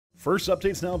First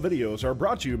Updates Now videos are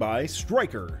brought to you by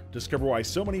Stryker. Discover why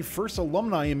so many FIRST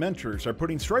alumni and mentors are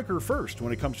putting Stryker first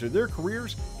when it comes to their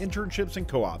careers, internships, and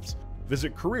co-ops.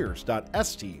 Visit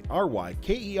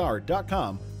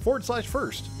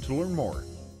careers.stryker.com/first to learn more.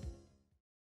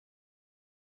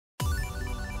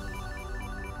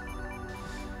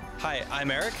 Hi, I'm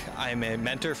Eric. I'm a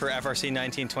mentor for FRC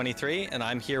 1923, and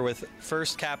I'm here with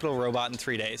FIRST Capital Robot in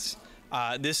 3 days.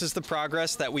 This is the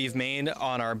progress that we've made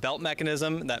on our belt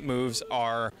mechanism that moves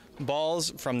our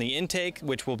balls from the intake,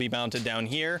 which will be mounted down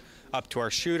here, up to our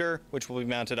shooter, which will be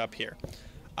mounted up here.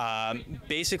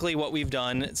 Basically what we've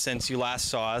done since you last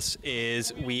saw us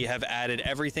is we have added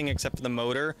everything except for the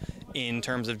motor in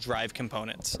terms of drive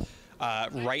components.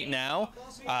 Right now,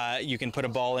 you can put a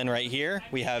ball in right here.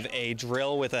 We have a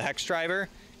drill with a hex driver,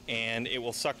 and it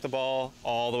will suck the ball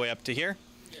all the way up to here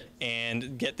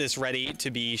and get this ready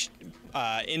to be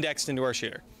indexed into our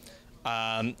shooter.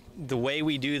 The way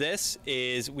we do this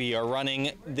is we are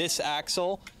running this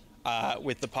axle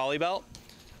with the poly belt.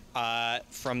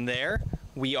 From there,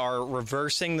 we are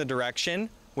reversing the direction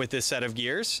with this set of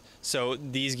gears. So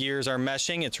these gears are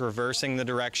meshing, it's reversing the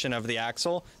direction of the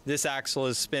axle. This axle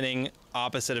is spinning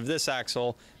opposite of this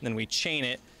axle, and then we chain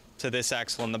it to this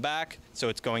axle in the back, so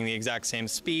it's going the exact same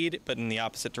speed, but in the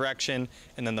opposite direction,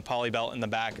 and then the poly belt in the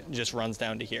back just runs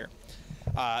down to here.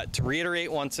 To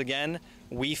reiterate once again,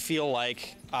 we feel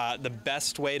like the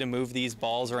best way to move these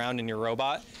balls around in your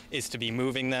robot is to be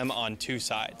moving them on two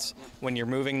sides. When you're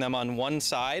moving them on one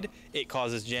side, it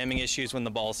causes jamming issues when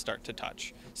the balls start to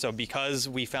touch. So because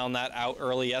we found that out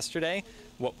early yesterday,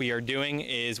 what we are doing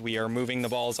is we are moving the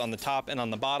balls on the top and on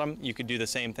the bottom. You could do the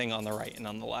same thing on the right and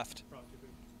on the left.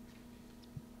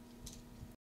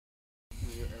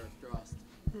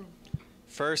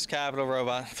 First Capital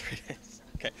Robot in 3 days.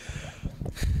 Okay.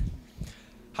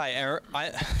 Hi, Eric.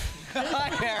 Hi,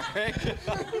 Eric.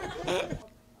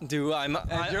 You're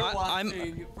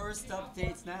watching First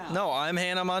Updates Now. No, I'm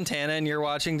Hannah Montana, and you're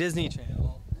watching Disney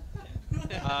Channel.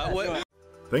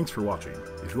 Thanks for watching.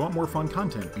 If you want more fun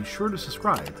content, be sure to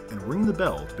subscribe and ring the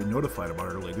bell to be notified about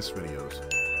our latest videos.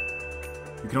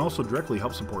 You can also directly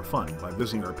help support Fun by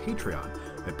visiting our Patreon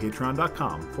at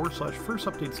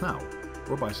patreon.com/firstupdatesnow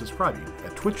or by subscribing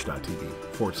at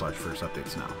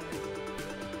twitch.tv/firstupdatesnow.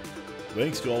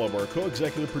 Thanks to all of our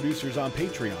co-executive producers on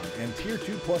Patreon and Tier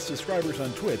 2 Plus subscribers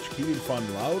on Twitch, keeping Fun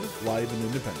loud, live, and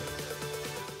independent.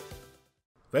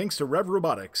 Thanks to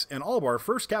Robotics and all of our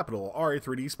FIRST Capital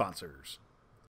Ri3D sponsors.